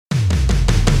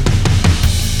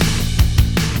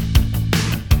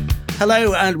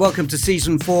Hello and welcome to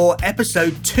Season 4,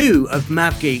 Episode 2 of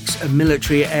Mav Geeks, a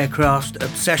military aircraft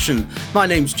obsession. My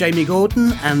name's Jamie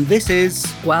Gordon and this is...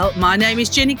 Well, my name is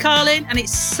Gini Carlin and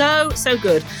it's so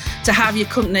good to have your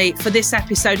company for this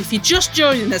episode. If you're just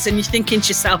joining us and you're thinking to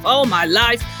yourself, oh my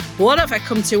life, what have I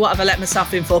come to? What have I let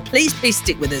myself in for? Please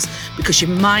stick with us because you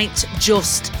might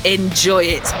just enjoy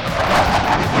it.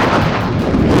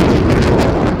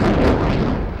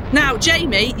 Now,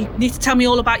 Jamie, you need to tell me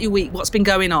all about your week. What's been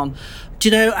going on? Do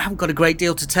you know, I haven't got a great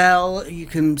deal to tell. You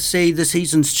can see the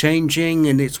season's changing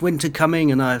and it's winter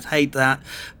coming and I hate that.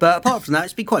 But apart from that,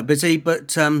 it's been quite busy,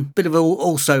 but bit of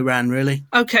also ran, really.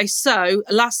 Okay, so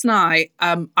last night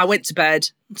I went to bed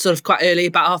sort of quite early,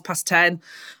 about 10:30.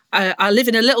 I live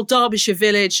in a little Derbyshire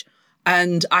village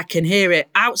and I can hear it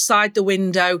outside the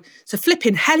window. It's a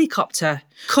flipping helicopter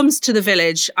comes to the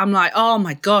village. I'm like, oh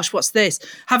my gosh, what's this?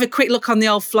 Have a quick look on the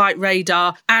old flight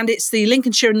radar and it's the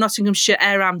Lincolnshire and Nottinghamshire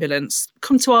Air Ambulance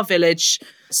come to our village,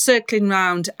 circling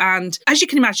round. And as you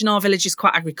can imagine, our village is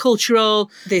quite agricultural.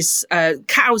 There's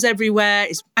cows everywhere.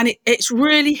 It's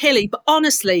really hilly. But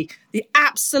honestly, the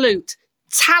absolute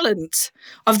talent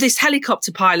of this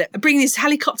helicopter pilot, bringing this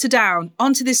helicopter down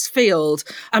onto this field.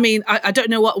 I mean, I don't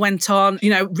know what went on,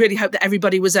 really hope that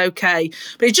everybody was okay.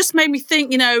 But it just made me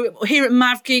think, here at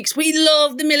Mav Geeks, we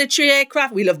love the military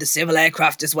aircraft. We love the civil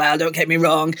aircraft as well, don't get me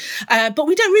wrong. But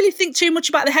we don't really think too much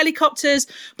about the helicopters,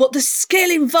 but the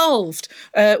skill involved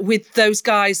with those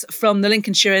guys from the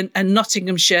Lincolnshire and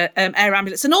Nottinghamshire Air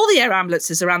Ambulance and all the air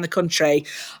ambulances around the country.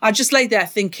 I just lay there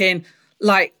thinking,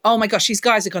 like, oh my gosh, these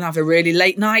guys are going to have a really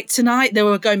late night tonight. They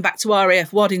were going back to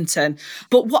RAF Waddington.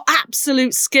 But what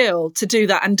absolute skill to do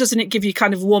that. And doesn't it give you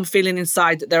kind of a warm feeling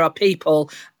inside that there are people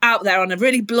out there on a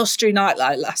really blustery night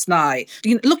like last night,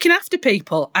 looking after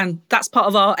people. And that's part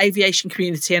of our aviation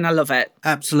community and I love it.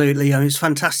 Absolutely. I mean, it's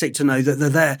fantastic to know that they're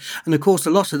there. And of course, a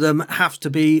lot of them have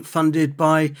to be funded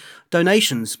by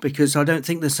donations because I don't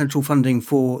think there's central funding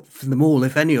for them all,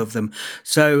 if any of them.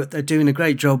 So they're doing a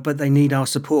great job, but they need our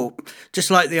support. Just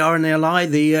like the RNLI,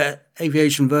 the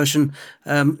aviation version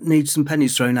needs some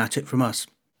pennies thrown at it from us.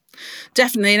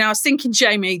 Definitely. And I was thinking,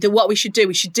 Jamie, that what we should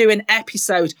do an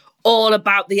episode all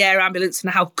about the air ambulance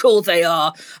and how cool they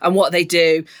are and what they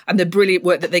do and the brilliant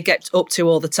work that they get up to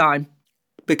all the time.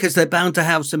 Because they're bound to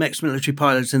have some ex-military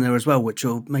pilots in there as well, which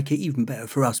will make it even better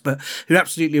for us. But you're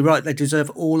absolutely right. They deserve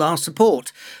all our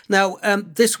support. Now,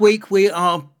 this week we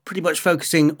are pretty much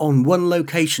focusing on one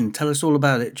location. Tell us all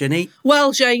about it, Jenny.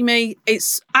 Well, Jamie,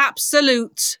 it's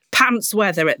absolute pants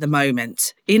weather at the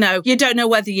moment. You don't know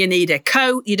whether you need a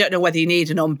coat, you don't know whether you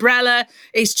need an umbrella.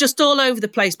 It's just all over the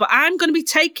place. But I'm going to be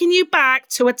taking you back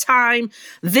to a time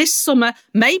this summer,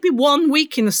 maybe 1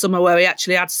 week in the summer where we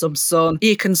actually had some sun.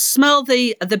 You can smell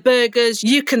the burgers,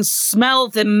 you can smell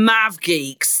the Mav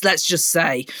Geeks, let's just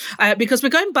say. Because we're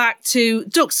going back to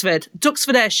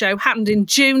Duxford Air Show, happened in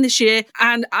June this year.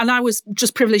 And I was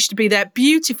just privileged to be there.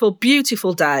 Beautiful,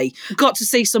 beautiful day. Got to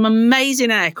see some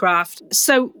amazing aircraft.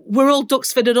 So we're all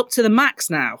Duxforded up to the max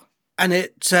now. And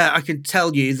I can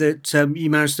tell you that you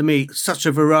managed to meet such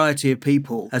a variety of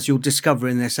people, as you'll discover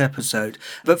in this episode.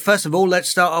 But first of all, let's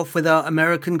start off with our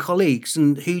American colleagues.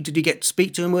 And who did you get to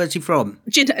speak to and where's he from?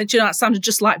 Do you know, that sounded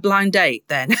just like Blind Date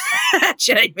then,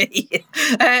 Jamie.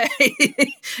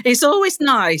 It's always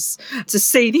nice to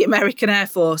see the American Air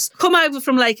Force come over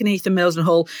from Lakenheath and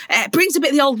Mildenhall. It brings a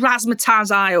bit of the old razzmatazz,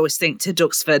 I always think, to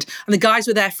Duxford. And the guys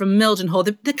were there from Mildenhall.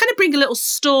 They kind of bring a little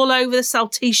stall over, they sell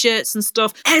T-shirts and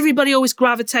stuff. Everybody always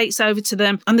gravitates over to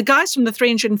them. And the guys from the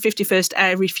 351st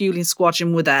Air Refuelling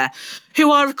Squadron were there,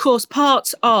 who are, of course,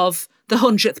 part of the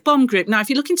 100th Bomb Group. Now, if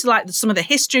you look into some of the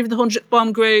history of the 100th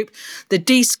Bomb Group, the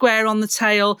D square on the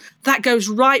tail, that goes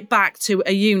right back to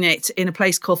a unit in a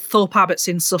place called Thorpe Abbots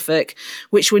in Suffolk,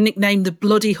 which were nicknamed the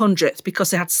Bloody 100th because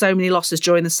they had so many losses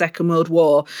during the Second World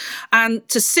War. And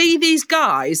to see these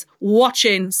guys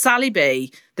watching Sally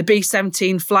B, the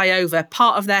B-17 fly over,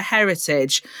 part of their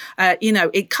heritage,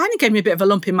 it kind of gave me a bit of a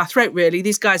lump in my throat, really.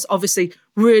 These guys obviously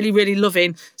really, really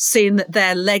loving seeing that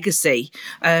their legacy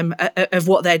of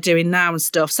what they're doing now and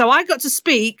stuff. So I got to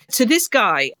speak to this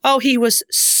guy. Oh, he was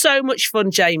so much fun,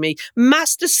 Jamie.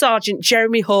 Master Sergeant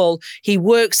Jeremy Hall. He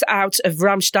works out of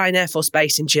Ramstein Air Force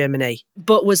Base in Germany.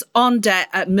 But was on deck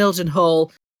at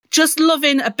Mildenhall, just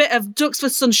loving a bit of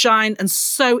Duxford sunshine and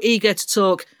so eager to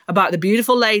talk about the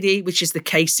beautiful lady, which is the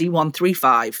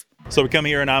KC-135. So we come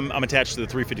here and I'm attached to the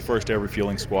 351st Air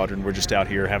Refuelling Squadron. We're just out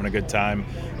here having a good time,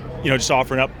 just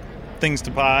offering up things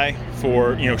to buy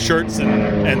for, shirts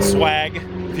and swag,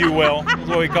 if you will. That's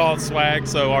what we call it, swag.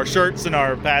 So our shirts and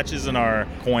our patches and our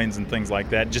coins and things like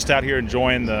that. Just out here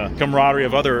enjoying the camaraderie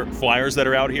of other flyers that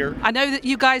are out here. I know that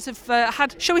you guys have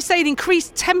had, shall we say, an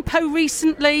increased tempo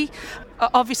recently.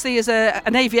 Obviously, as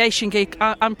an aviation geek,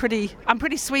 I'm pretty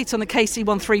sweet on the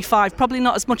KC-135. Probably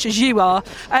not as much as you are.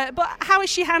 But how is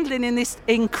she handling in this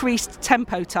increased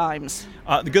tempo times?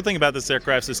 The good thing about this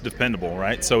aircraft is it's dependable,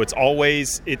 right? So it's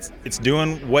always it's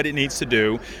doing what it needs to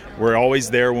do. We're always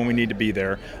there when we need to be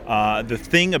there. The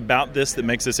thing about this that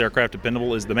makes this aircraft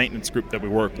dependable is the maintenance group that we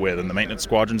work with and the maintenance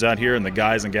squadrons out here and the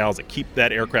guys and gals that keep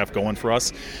that aircraft going for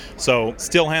us. So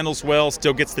still handles well,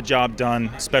 still gets the job done,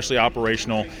 especially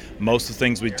operational. Most of the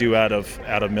things we do out of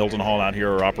Mildenhall out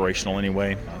here are operational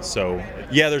anyway. So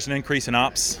yeah, there's an increase in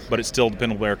ops, but it's still a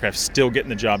dependable aircraft, still getting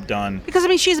the job done. Because I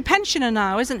mean, she's a pensioner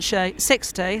now, isn't she?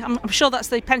 60. I'm sure that's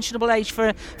the pensionable age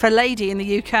for a lady in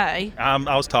the UK.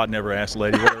 I was taught never ask a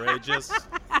lady what her age is.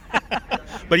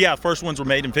 But yeah, first ones were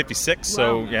made in 56,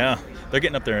 so yeah, they're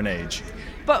getting up there in age.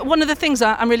 But one of the things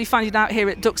I'm really finding out here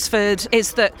at Duxford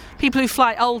is that people who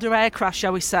fly older aircraft,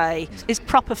 shall we say, is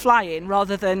proper flying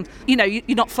rather than, you're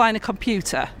not flying a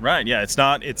computer. Right, yeah, it's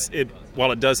not,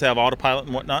 while it does have autopilot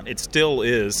and whatnot, it still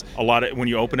is a lot of, when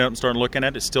you open it up and start looking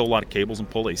at it, it's still a lot of cables and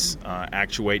pulleys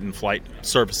actuating flight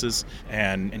surfaces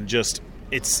and just,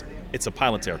 it's a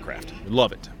pilot's aircraft. We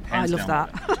love it. I love that.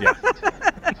 Yeah.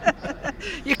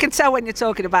 You can tell when you're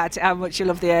talking about it how much you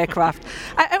love the aircraft.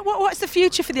 What's the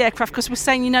future for the aircraft? Because we're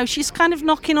saying, she's kind of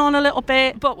knocking on a little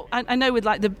bit. But I know with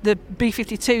like the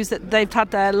B-52s that they've had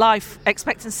their life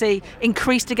expectancy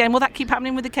increased again. Will that keep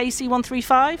happening with the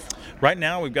KC-135? Right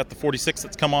now, we've got the 46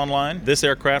 that's come online. This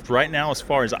aircraft right now, as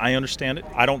far as I understand it,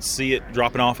 I don't see it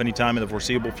dropping off anytime in the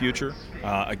foreseeable future.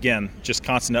 Again, just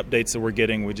constant updates that we're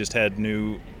getting. We just had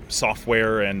new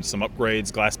software and some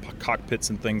upgrades, glass cockpits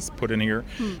and things put in here.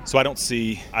 So I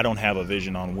don't have a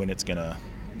vision on when it's going to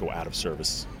go out of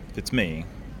service. If it's me,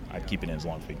 I'd keep it in as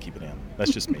long as we keep it in.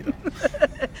 That's just me, though.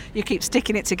 You keep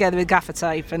sticking it together with gaffer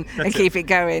tape and keep it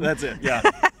going. That's it, yeah.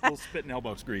 A little spit and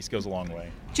elbow grease goes a long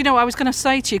way. Do you know what I was going to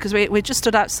say to you? Because we just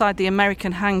stood outside the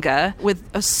American hangar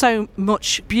with so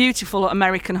much beautiful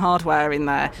American hardware in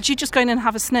there. Did you just go in and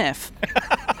have a sniff?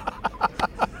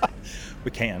 We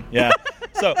can, yeah.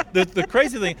 So the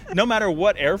crazy thing, no matter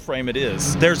what airframe it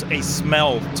is, there's a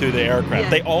smell to the aircraft. Yeah.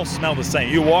 They all smell the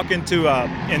same. You walk into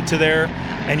there,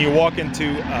 and you walk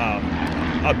into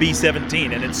a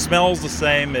B-17, and it smells the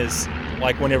same as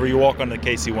like whenever you walk on the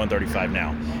KC-135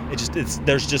 now.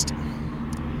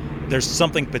 There's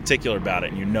something particular about it,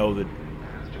 and you know that.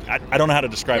 I don't know how to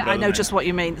describe it. I know just what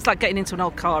you mean. It's like getting into an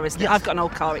old car, isn't it? Yes. I've got an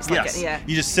old car. It's like getting, yeah.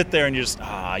 You just sit there and you just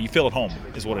you feel at home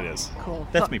is what it is. Cool.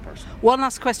 That's me personally. One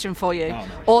last question for you.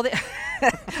 Oh, no.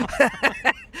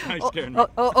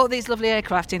 all these lovely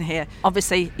aircraft in here.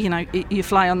 Obviously, you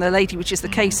fly on the lady, which is the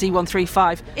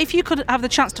KC-135. If you could have the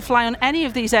chance to fly on any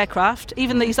of these aircraft,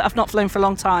 even these that I've not flown for a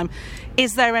long time,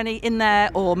 is there any in there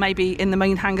or maybe in the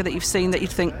main hangar that you've seen that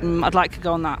you'd think, I'd like to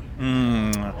go on that?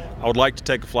 I would like to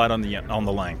take a flight on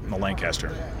the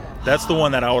Lancaster. That's the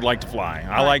one that I would like to fly.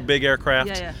 I like big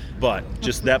aircraft, but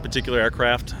just that particular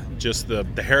aircraft, just the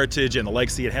heritage and the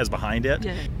legacy it has behind it,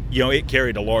 it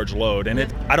carried a large load, and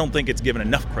I don't think it's given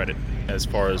enough credit as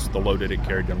far as the load that it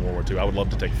carried in World War II. I would love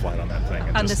to take a flight on that thing.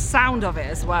 And the sound of it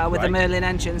as well, with the Merlin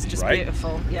engines, just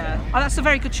beautiful. Yeah. Oh, that's a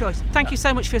very good choice. Thank you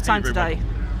so much for your time today.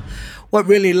 What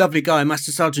really lovely guy,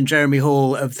 Master Sergeant Jeremy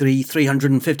Hall of the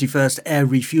 351st Air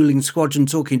Refuelling Squadron,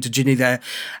 talking to Gini there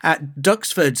at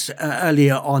Duxford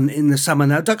earlier on in the summer.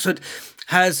 Now, Duxford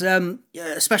has a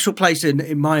special place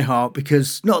in my heart,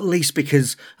 because not least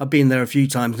because I've been there a few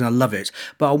times and I love it.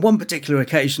 But on one particular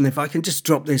occasion, if I can just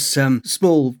drop this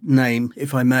small name,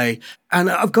 if I may, and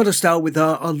I've got to start with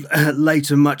our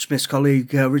later much missed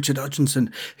colleague, Richard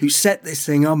Hutchinson, who set this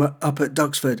thing up at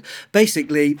Duxford.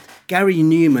 Basically, Gary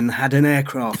Newman had an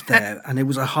aircraft there, and it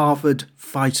was a Harvard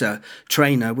fighter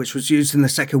trainer, which was used in the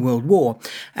Second World War.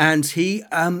 And he,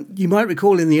 you might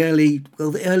recall in the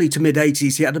early to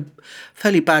mid-80s, he had a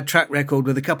fairly bad track record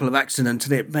with a couple of accidents,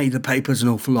 and it made the papers an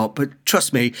awful lot. But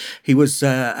trust me, he was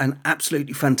an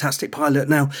absolutely fantastic pilot.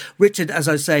 Now, Richard, as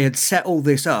I say, had set all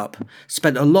this up,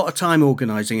 spent a lot of time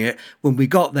organising it. When we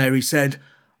got there, he said,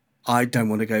 I don't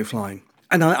want to go flying.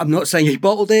 And I'm not saying he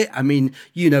bottled it. I mean,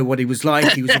 you know what he was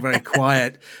like. He was a very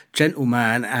quiet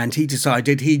gentleman, and he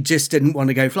decided he just didn't want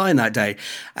to go flying that day.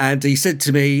 And he said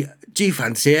to me, do you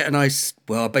fancy it? And I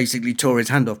basically tore his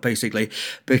hand off, basically,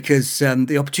 because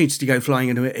the opportunity to go flying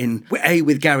in A,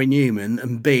 with Gary Newman,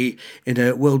 and B, in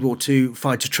a World War II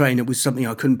fighter trainer was something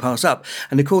I couldn't pass up.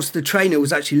 And of course, the trainer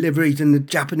was actually liveried in the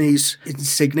Japanese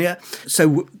insignia.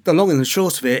 So the long and the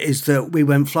short of it is that we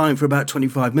went flying for about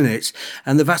 25 minutes,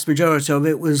 and the vast majority of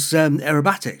it was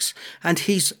aerobatics. And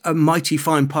he's a mighty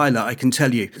fine pilot, I can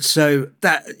tell you. So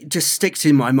that just sticks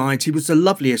in my mind. He was the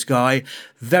loveliest guy,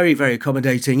 very, very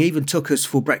accommodating, even took us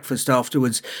for breakfast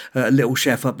afterwards, a little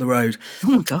chef up the road.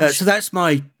 Oh, my gosh. So that's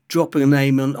my dropping a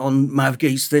name on Mav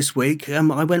Geese this week.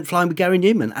 I went flying with Gary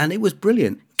Newman, and it was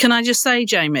brilliant. Can I just say,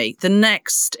 Jamie, the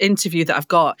next interview that I've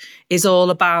got is all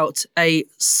about a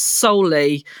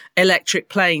solely electric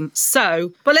plane.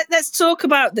 So, but let's talk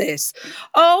about this.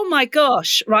 Oh my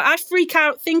gosh, right. I freak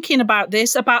out thinking about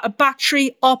this, about a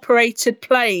battery operated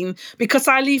plane, because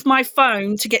I leave my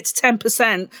phone to get to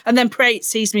 10% and then pray it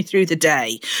sees me through the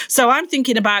day. So I'm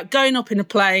thinking about going up in a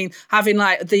plane, having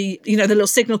like the little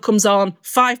signal comes on,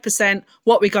 5%,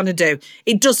 what we're going to do.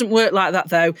 It doesn't work like that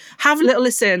though. Have a little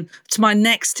listen to my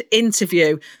next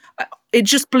interview. It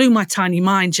just blew my tiny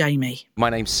mind, Jamie. My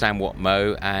name's Sam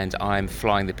Whatmough, and I'm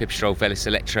flying the Pipistrel Velis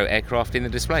electro aircraft in the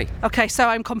display. Okay, so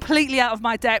I'm completely out of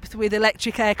my depth with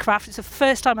electric aircraft. It's the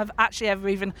first time I've actually ever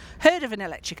even heard of an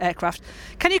electric aircraft.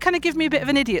 Can you kind of give me a bit of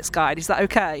an idiot's guide? Is that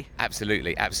okay?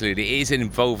 Absolutely, absolutely. It is an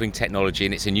evolving technology,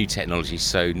 and it's a new technology,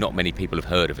 so not many people have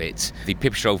heard of it. The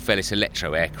Pipistrel Velis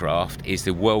electro aircraft is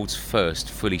the world's first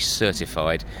fully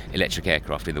certified electric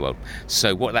aircraft in the world.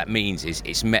 So what that means is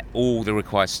it's met all the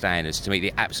required standards to meet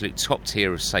the absolute top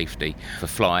tier of safety for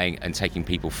flying and taking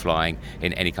people flying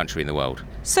in any country in the world.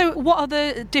 So what are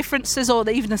the differences or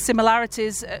even the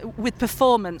similarities with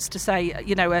performance to, say,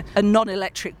 a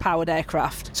non-electric powered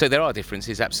aircraft? So there are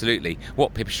differences, absolutely.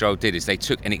 What Pipistrel did is they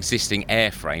took an existing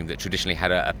airframe that traditionally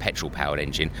had a petrol-powered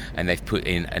engine, and they've put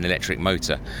in an electric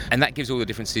motor. And that gives all the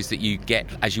differences that you get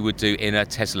as you would do in a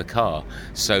Tesla car.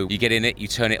 So you get in it, you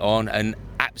turn it on, and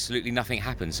absolutely nothing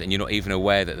happens, and you're not even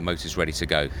aware that the motor's ready to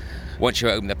go. Once you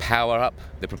open the power up,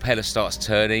 the propeller starts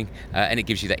turning, and it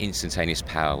gives you that instantaneous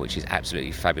power, which is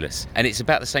absolutely fabulous. And it's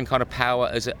about the same kind of power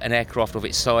as an aircraft of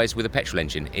its size with a petrol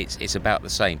engine. It's about the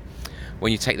same.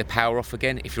 When you take the power off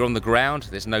again, if you're on the ground,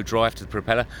 there's no drive to the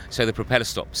propeller, so the propeller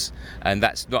stops. And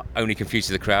that's not only confuses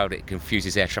the crowd, it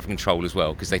confuses air traffic control as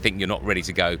well, because they think you're not ready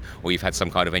to go or you've had some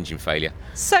kind of engine failure.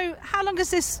 So how long has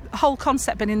this whole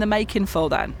concept been in the making for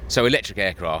then? So electric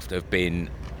aircraft have been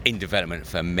in development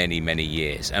for many, many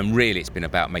years, and really it's been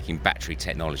about making battery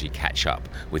technology catch up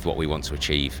with what we want to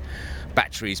achieve.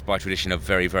 Batteries by tradition are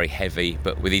very, very heavy,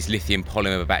 but with these lithium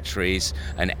polymer batteries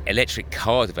and electric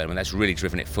car development, that's really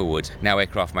driven it forward. Now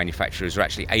aircraft manufacturers are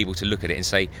actually able to look at it and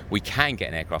say, we can get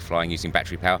an aircraft flying using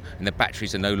battery power, and the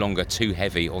batteries are no longer too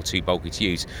heavy or too bulky to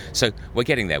use. So we're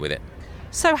getting there with it.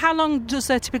 So how long does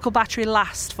a typical battery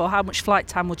last for? How much flight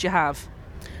time would you have?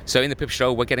 So in the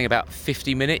Pipistrel, we're getting about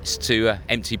 50 minutes to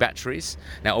empty batteries.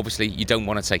 Now, obviously, you don't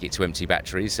want to take it to empty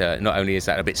batteries. Not only is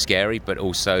that a bit scary, but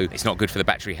also it's not good for the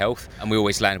battery health. And we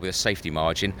always land with a safety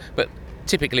margin. But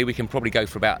typically, we can probably go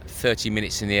for about 30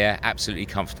 minutes in the air, absolutely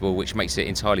comfortable, which makes it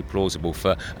entirely plausible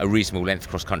for a reasonable length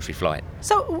cross-country flight.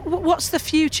 So what's the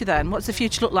future then? What's the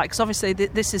future look like? Because obviously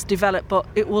this is developed, but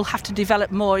it will have to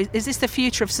develop more. Is this the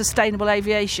future of sustainable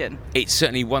aviation? It's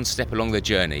certainly one step along the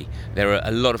journey. There are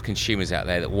a lot of consumers out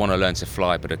there that want to learn to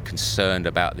fly, but are concerned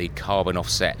about the carbon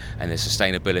offset and the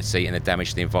sustainability and the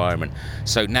damage to the environment.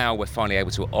 So now we're finally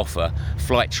able to offer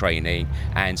flight training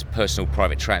and personal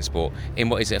private transport in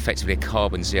what is effectively a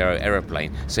carbon zero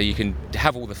aeroplane, so you can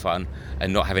have all the fun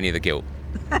and not have any of the guilt.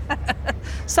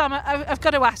 Sam, I've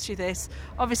got to ask you this.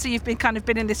 Obviously, you've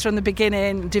been in this from the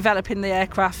beginning, developing the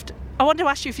aircraft. I want to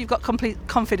ask you if you've got complete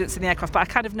confidence in the aircraft, but I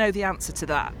kind of know the answer to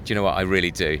that. Do you know what? I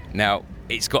really do. Now,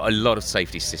 it's got a lot of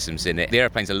safety systems in it. The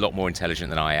airplane's a lot more intelligent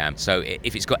than I am. So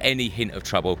if it's got any hint of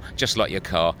trouble, just like your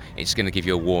car, it's going to give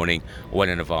you a warning well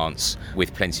in advance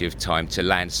with plenty of time to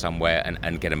land somewhere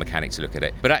and get a mechanic to look at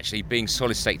it. But actually, being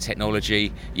solid-state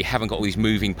technology, you haven't got all these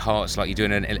moving parts like you do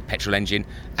in a petrol engine.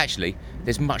 Actually,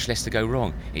 there's much less to go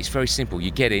wrong. It's very simple.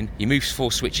 You get in, you move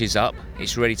 4 switches up,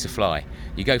 it's ready to fly.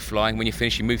 You go flying, when you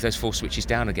finish, you move those 4 switches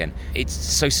down again. It's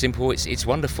so simple, it's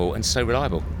wonderful and so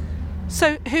reliable.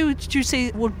 So who do you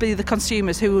see would be the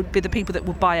consumers, who would be the people that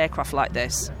would buy aircraft like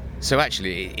this? So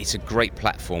actually, it's a great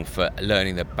platform for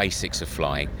learning the basics of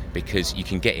flying, because you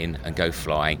can get in and go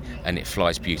flying, and it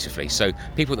flies beautifully. So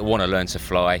people that want to learn to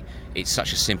fly, it's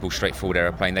such a simple, straightforward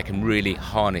aeroplane. They can really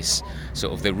harness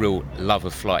sort of the real love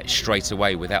of flight straight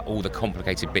away without all the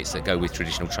complicated bits that go with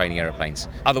traditional training aeroplanes.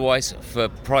 Otherwise, for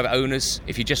private owners,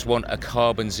 if you just want a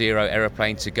carbon zero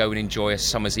aeroplane to go and enjoy a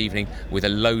summer's evening with a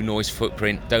low noise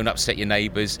footprint, don't upset your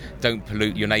neighbours, don't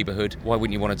pollute your neighbourhood, why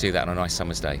wouldn't you want to do that on a nice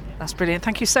summer's day? That's brilliant.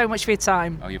 Thank you so much for your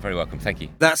time. Oh, you're very welcome. Thank you.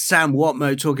 That's Sam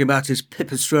Whatmough talking about his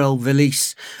Pipistrel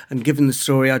Velis. And given the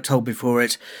story I told before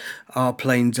it, our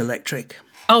plane's electric.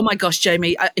 Oh my gosh,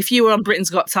 Jamie, if you were on Britain's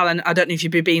Got Talent, I don't know if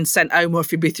you'd be being sent home or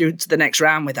if you'd be through to the next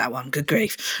round with that one. Good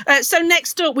grief. So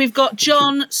next up, we've got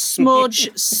John Smudge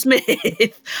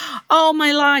Smith. Oh,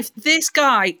 my life. This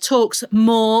guy talks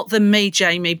more than me,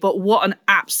 Jamie, but what an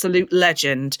absolute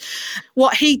legend.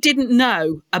 What he didn't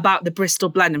know about the Bristol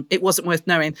Blenheim, it wasn't worth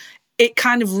knowing. It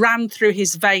kind of ran through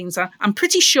his veins. I'm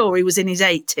pretty sure he was in his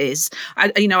 80s. I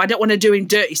don't want to do him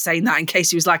dirty saying that in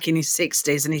case he was like in his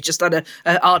 60s and he just had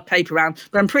a hard paper round.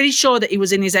 But I'm pretty sure that he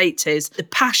was in his 80s. The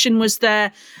passion was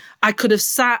there. I could have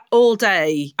sat all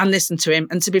day and listened to him.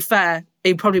 And to be fair,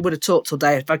 he probably would have talked all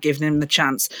day if I'd given him the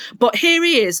chance. But here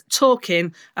he is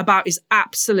talking about his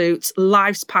absolute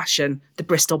life's passion, the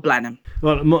Bristol Blenheim.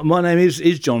 Well, my name is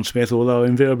John Smith, although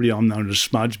invariably I'm known as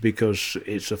Smudge because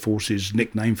it's a force's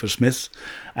nickname for Smiths.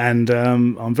 And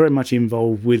I'm very much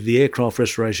involved with the Aircraft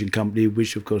Restoration Company,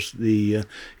 which, of course,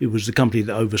 it was the company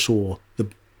that oversaw the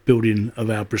building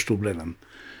of our Bristol Blenheim.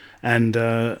 And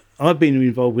I've been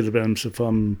involved with the Blenheims for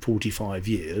 45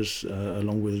 years,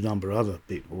 along with a number of other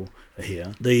people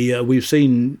here. We've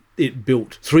seen it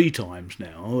built 3 times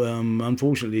now.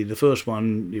 Unfortunately, the first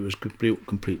one, it was built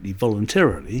completely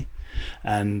voluntarily,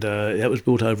 and that was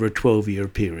built over a 12-year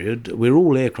period. We're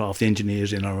all aircraft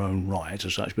engineers in our own right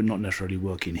as such, but not necessarily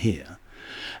working here.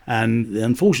 And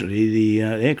unfortunately, the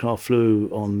aircraft flew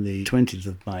on the 20th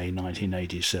of May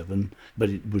 1987, but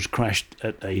it was crashed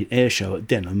at an air show at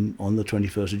Denham on the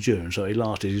 21st of June, so it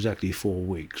lasted exactly 4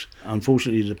 weeks.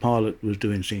 Unfortunately, the pilot was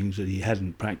doing things that he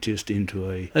hadn't practiced into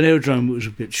an aerodrome that was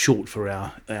a bit short for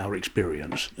our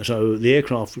experience. So the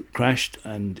aircraft crashed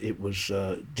and it was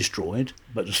destroyed,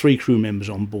 but the 3 crew members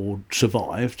on board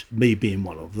survived, me being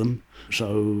one of them.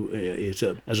 So,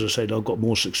 as I said, I've got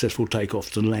more successful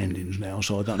takeoffs than landings now,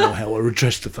 so I don't know how I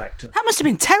address the factor. That must have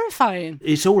been terrifying.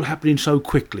 It's all happening so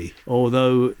quickly,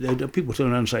 although people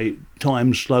turn around and say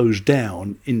time slows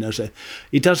down.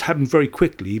 It does happen very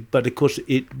quickly, but of course,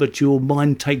 but your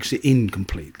mind takes it in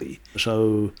completely.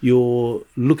 So you're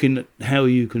looking at how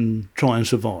you can try and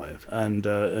survive, and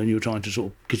you're trying to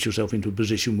sort of get yourself into a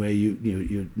position where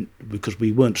you because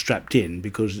we weren't strapped in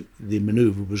because the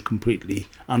manoeuvre was completely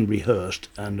unrehearsed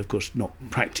and of course not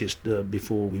practiced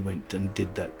before we went and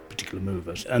did that particular move.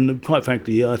 And quite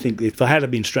frankly, I think if I had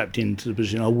been strapped into the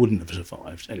position, I wouldn't have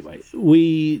survived. Anyway,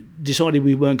 we decided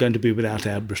we weren't going to be without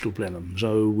our Bristol Blenheim,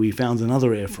 so we found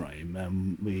another airframe,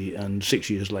 and 6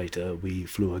 years later we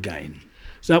flew again.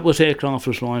 So that was aircraft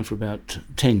was flying for about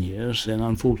 10 years. Then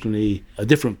unfortunately a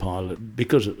different pilot,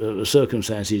 because of the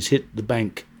circumstances, hit the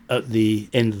bank at the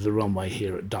end of the runway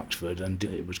here at Duxford, and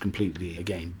it was completely,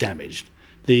 again, damaged.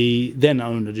 The then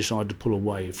owner decided to pull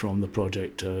away from the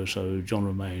project, so John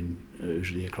Romain,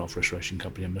 who's the Aircraft Restoration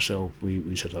Company, and myself,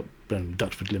 we set up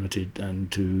Duxford Limited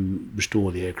and to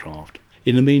restore the aircraft.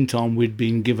 In the meantime, we'd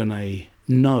been given a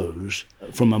nose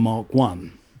from a Mark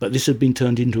 1, but this had been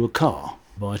turned into a car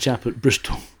by a chap at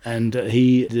Bristol, and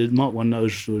the Mark 1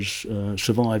 nose was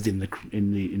survived in the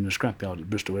scrapyard at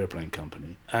Bristol Airplane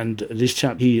Company. And this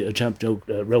chap,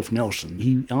 Ralph Nelson,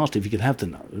 he asked if he could have the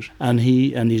nose, and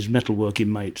he and his metalworking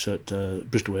mates at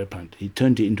Bristol Airplane, he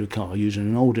turned it into a car using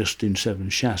an old Austin 7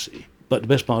 chassis. But the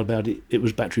best part about it, it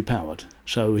was battery powered.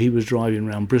 So he was driving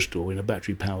around Bristol in a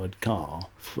battery powered car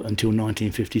until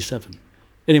 1957.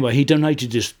 Anyway, he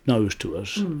donated this nose to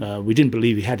us. We didn't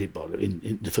believe he had it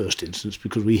in the first instance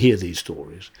because we hear these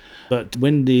stories. But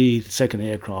when the second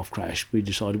aircraft crashed, we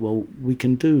decided, well, we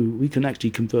can actually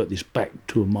convert this back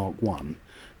to a Mark 1,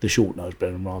 the short nose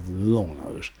Blenheim rather than the long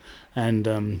nose.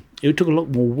 And it took a lot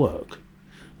more work.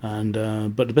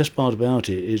 But the best part about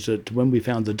it is that when we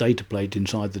found the data plate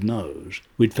inside the nose,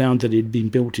 we'd found that it had been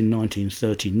built in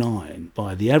 1939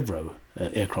 by the Avro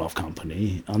aircraft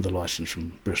company under licence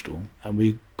from Bristol, and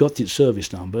we got its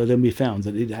service number. Then we found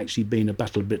that it had actually been a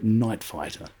Battle of Britain night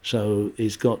fighter, so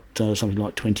it's got something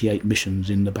like 28 missions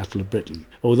in the Battle of Britain.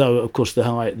 Although of course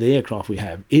the aircraft we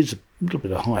have is little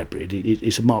bit of hybrid.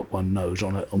 It's a Mark 1 nose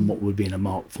on what would be in a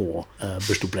Mark 4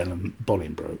 Bristol Blenheim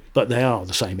Bolingbroke, but they are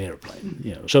the same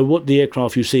aeroplane. So what the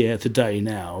aircraft you see here today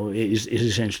now is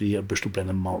essentially a Bristol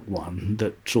Blenheim Mark 1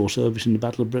 that saw service in the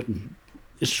Battle of Britain.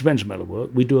 It's a tremendous amount of work.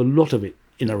 We do a lot of it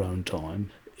in our own time.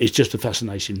 It's just a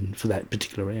fascination for that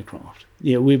particular aircraft.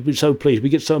 We've been so pleased. We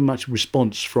get so much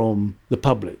response from the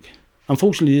public.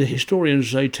 Unfortunately, the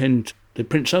historians, they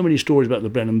print so many stories about the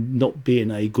Blenheim not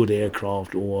being a good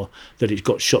aircraft or that it's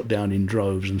got shot down in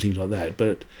droves and things like that.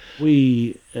 But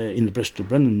we, in the Bristol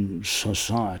Blenheim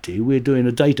Society, we're doing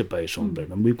a database on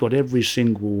Blenheim. We've got every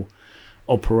single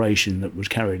operation that was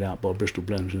carried out by Bristol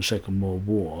Blenheim in the Second World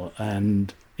War.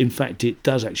 And in fact, it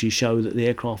does actually show that the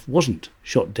aircraft wasn't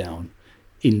shot down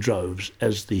in droves,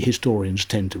 as the historians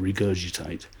tend to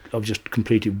regurgitate. I've just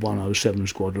completed 107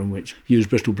 Squadron, which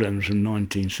used Bristol Blenheim from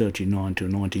 1939 to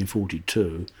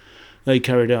 1942. They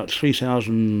carried out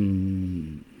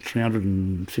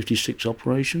 3,356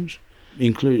 operations,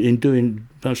 including doing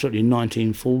mostly in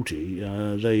 1940.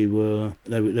 They were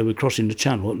crossing the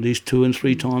Channel at least 2 and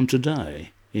 3 times a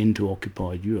day into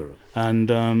occupied Europe. And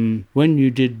when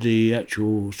you did the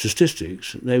actual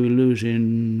statistics, they were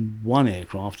losing one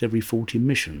aircraft every 40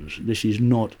 missions. This is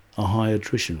not a high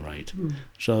attrition rate.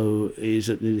 So is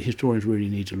that the historians really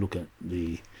need to look at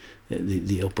the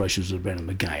operations of the Blenheim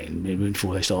again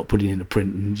before they start putting in the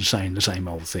print and saying the same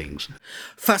old things.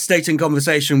 Fascinating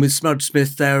conversation with Smudge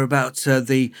Smith there about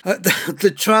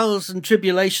the trials and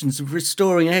tribulations of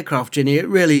restoring aircraft, Gini. It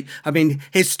really,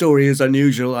 his story is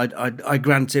unusual, I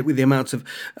grant it, with the amount of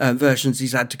versions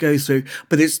he's had to go through,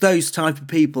 but it's those type of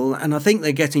people, and I think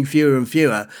they're getting fewer and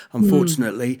fewer,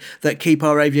 unfortunately, that keep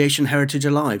our aviation heritage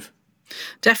alive.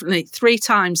 Definitely. 3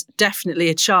 times, definitely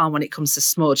a charm when it comes to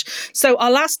Smudge. So our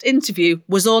last interview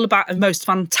was all about the most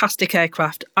fantastic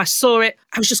aircraft. I saw it.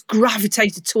 I was just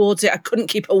gravitated towards it. I couldn't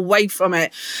keep away from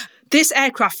it. This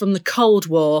aircraft from the Cold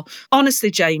War, honestly,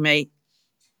 Jamie,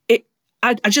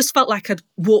 I just felt like I'd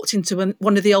walked into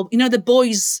one of the old, the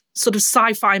boys' sort of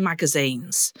sci-fi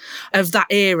magazines of that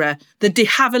era. The de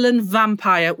Havilland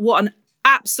Vampire, what an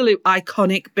absolute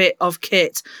iconic bit of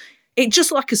kit. It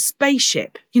just like a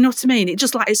spaceship, you know what I mean? It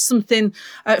just like it's something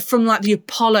from like the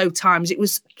Apollo times. It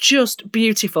was just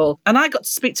beautiful. And I got to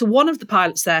speak to one of the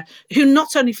pilots there who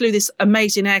not only flew this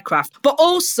amazing aircraft, but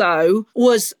also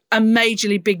was a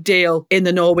majorly big deal in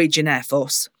the Norwegian Air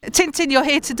Force. Tintin, you're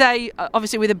here today,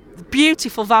 obviously with a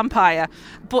beautiful Vampire,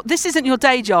 but this isn't your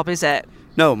day job, is it?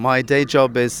 No, my day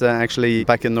job is actually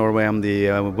back in Norway. I'm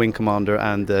the wing commander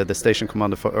and the station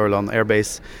commander for Ørland Air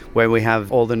Base, where we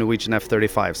have all the Norwegian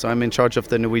F-35. So I'm in charge of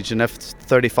the Norwegian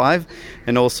F-35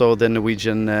 and also the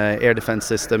Norwegian Air Defence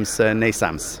Systems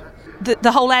NASAMS.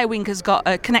 The whole air wing has got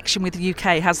a connection with the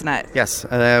UK, hasn't it? Yes,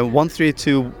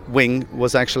 132 Wing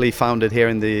was actually founded here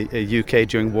in the UK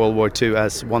during World War II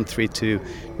as 132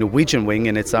 Norwegian Wing,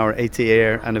 and it's our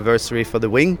 80-year anniversary for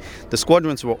the wing. The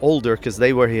squadrons were older because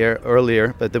they were here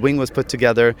earlier, but the wing was put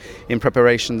together in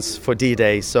preparations for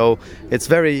D-Day. So it's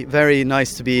very, very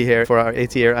nice to be here for our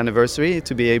 80-year anniversary,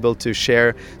 to be able to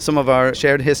share some of our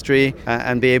shared history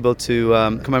and be able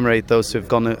to commemorate those who've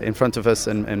gone in front of us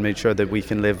and made sure that we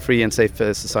can live free and safe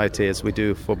society as we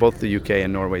do for both the UK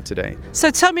and Norway today. So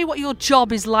tell me what your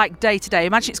job is like day to day. I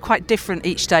imagine it's quite different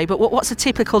each day, but what's a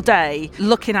typical day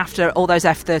looking after all those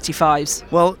F-35s?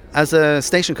 Well, as a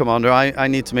station commander, I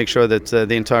need to make sure that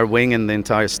the entire wing and the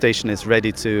entire station is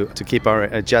ready to keep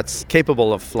our jets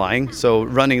capable of flying, so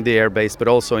running the airbase, but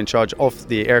also in charge of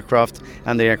the aircraft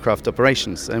and the aircraft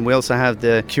operations. And we also have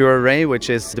the Cure Array, which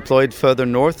is deployed further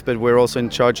north, but we're also in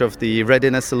charge of the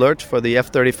readiness alert for the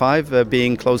F-35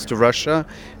 being close to Russia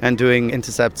and doing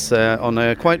intercepts on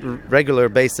a quite regular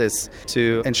basis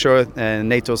to ensure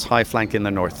NATO's high flank in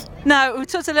the north. Now, we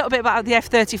talked a little bit about the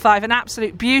F-35, an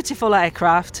absolute beautiful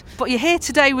aircraft, but you're here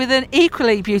today with an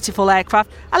equally beautiful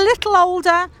aircraft, a little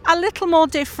older, a little more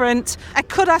different. I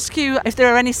could ask you if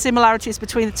there are any similarities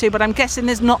between the two, but I'm guessing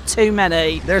there's not too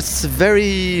many. There's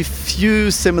very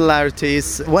few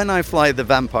similarities. When I fly the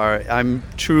Vampire, I'm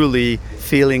truly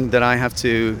feeling that I have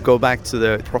to go back to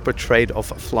the proper trade of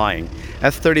flying.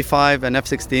 F-35 and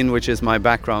F-16, which is my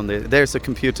background, there's a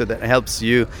computer that helps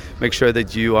you make sure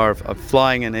that you are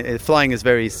flying, and flying is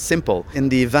very simple. In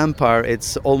the Vampire,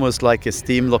 it's almost like a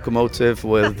steam locomotive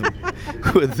with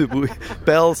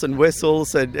bells and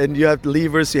whistles, and you have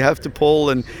levers you have to pull,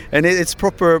 and it's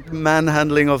proper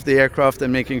manhandling of the aircraft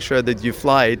and making sure that you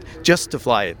fly it just to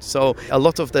fly it. So a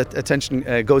lot of that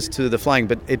attention goes to the flying,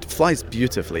 but it flies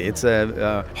beautifully. It's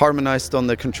harmonized on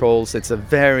the controls. It's a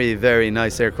very, very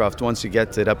nice aircraft. aircraft once you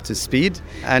get it up to speed.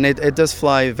 And it does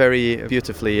fly very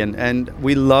beautifully, and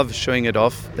we love showing it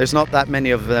off. There's not that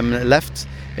many of them left.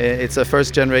 It's a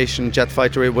first generation jet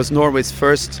fighter. It was Norway's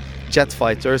first jet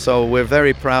fighter, so we're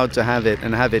very proud to have it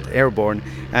and have it airborne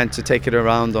and to take it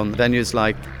around on venues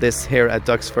like this here at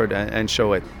Duxford and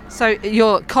show it. So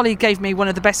your colleague gave me one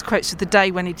of the best quotes of the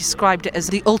day when he described it as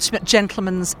the ultimate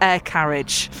gentleman's air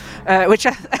carriage, which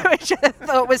I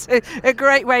thought was a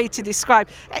great way to describe.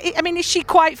 I mean, is she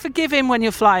quite forgiving when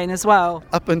you're flying as well?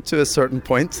 Up until a certain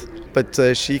point,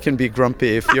 but she can be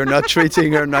grumpy if you're not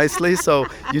treating her nicely, so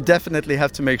you definitely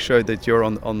have to make sure that you're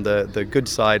on the good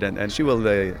side, and she will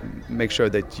make sure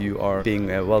that you are being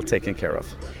well taken care of.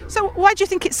 So why do you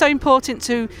think it's so important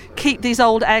to keep these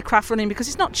old aircraft running? Because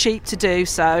it's not cheap to do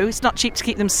so. It's not cheap to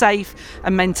keep them safe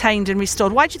and maintained and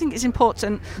restored. Why do you think it's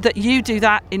important that you do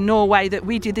that in Norway, that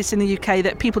we do this in the UK,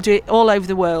 that people do it all over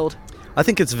the world? I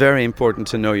think it's very important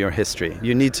to know your history.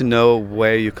 You need to know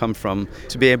where you come from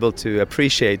to be able to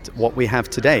appreciate what we have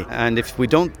today. And if we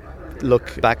don't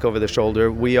look back over the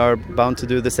shoulder, we are bound to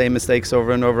do the same mistakes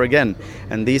over and over again.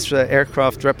 And these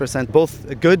aircraft represent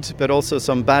both good but also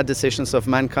some bad decisions of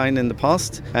mankind in the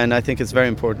past. And I think it's very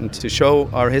important to show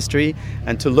our history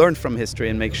and to learn from history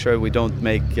and make sure we don't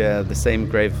make the same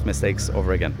grave mistakes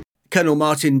over again. Colonel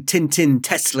Martin Tintin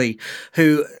Tesli,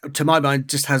 who, to my mind,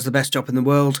 just has the best job in the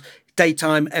world.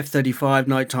 Daytime F-35,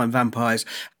 nighttime vampires.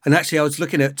 And actually, I was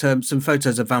looking at some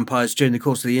photos of vampires during the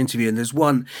course of the interview, and there's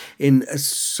one in a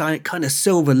kind of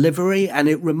silver livery, and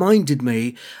it reminded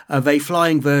me of a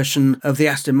flying version of the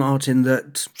Aston Martin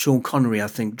that Sean Connery, I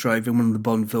think, drove in one of the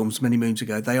Bond films many moons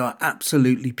ago. They are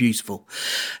absolutely beautiful.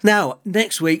 Now,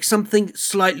 next week, something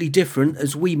slightly different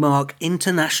as we mark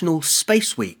International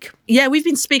Space Week. Yeah, we've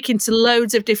been speaking to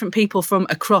loads of different people from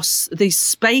across the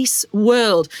space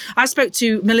world. I spoke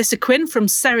to Melissa Quinn from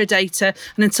Seradata,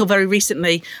 and until very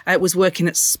recently was working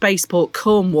at Spaceport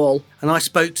Cornwall. And I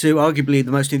spoke to arguably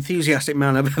the most enthusiastic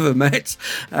man I've ever met,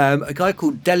 a guy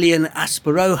called Delian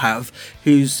Asparohav,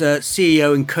 who's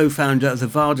CEO and co-founder of the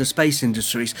Varda Space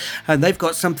Industries. And they've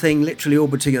got something literally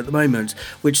orbiting at the moment,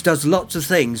 which does lots of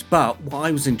things. But what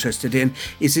I was interested in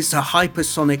is it's a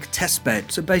hypersonic test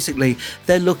bed. So basically,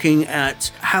 they're looking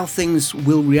at how things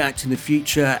will react in the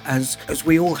future as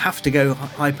we all have to go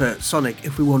hypersonic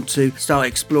if we want to start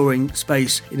exploring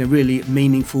space in a really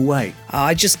meaningful way.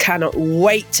 I just cannot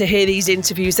wait to hear these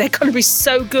interviews. They're going to be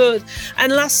so good.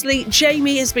 And lastly,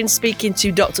 Jamie has been speaking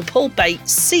to Dr. Paul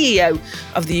Bates, CEO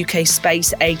of the UK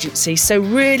Space Agency. So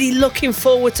really looking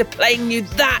forward to playing you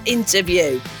that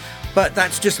interview. But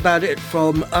that's just about it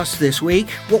from us this week.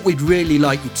 What we'd really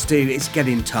like you to do is get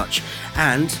in touch.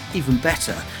 And even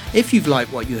better, if you've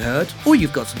liked what you heard or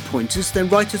you've got some pointers, then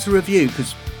write us a review,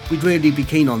 because we'd really be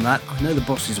keen on that. I know the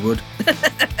bosses would.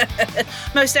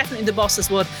 Most definitely the bosses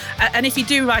would. And if you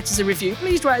do write us a review,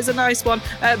 please write us a nice one.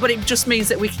 But it just means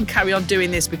that we can carry on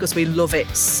doing this because we love it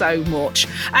so much.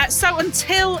 So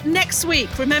until next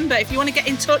week, remember, if you want to get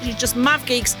in touch, it's just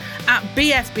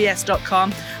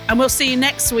mavgeeks@bfbs.com. And we'll see you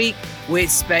next week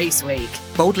with Space Week.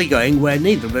 Boldly going where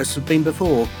neither of us have been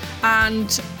before.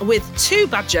 And with 2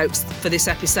 bad jokes for this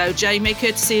episode, Jamie,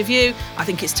 courtesy of you, I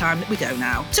think it's time that we go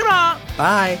now. Ta-ra!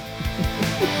 Bye.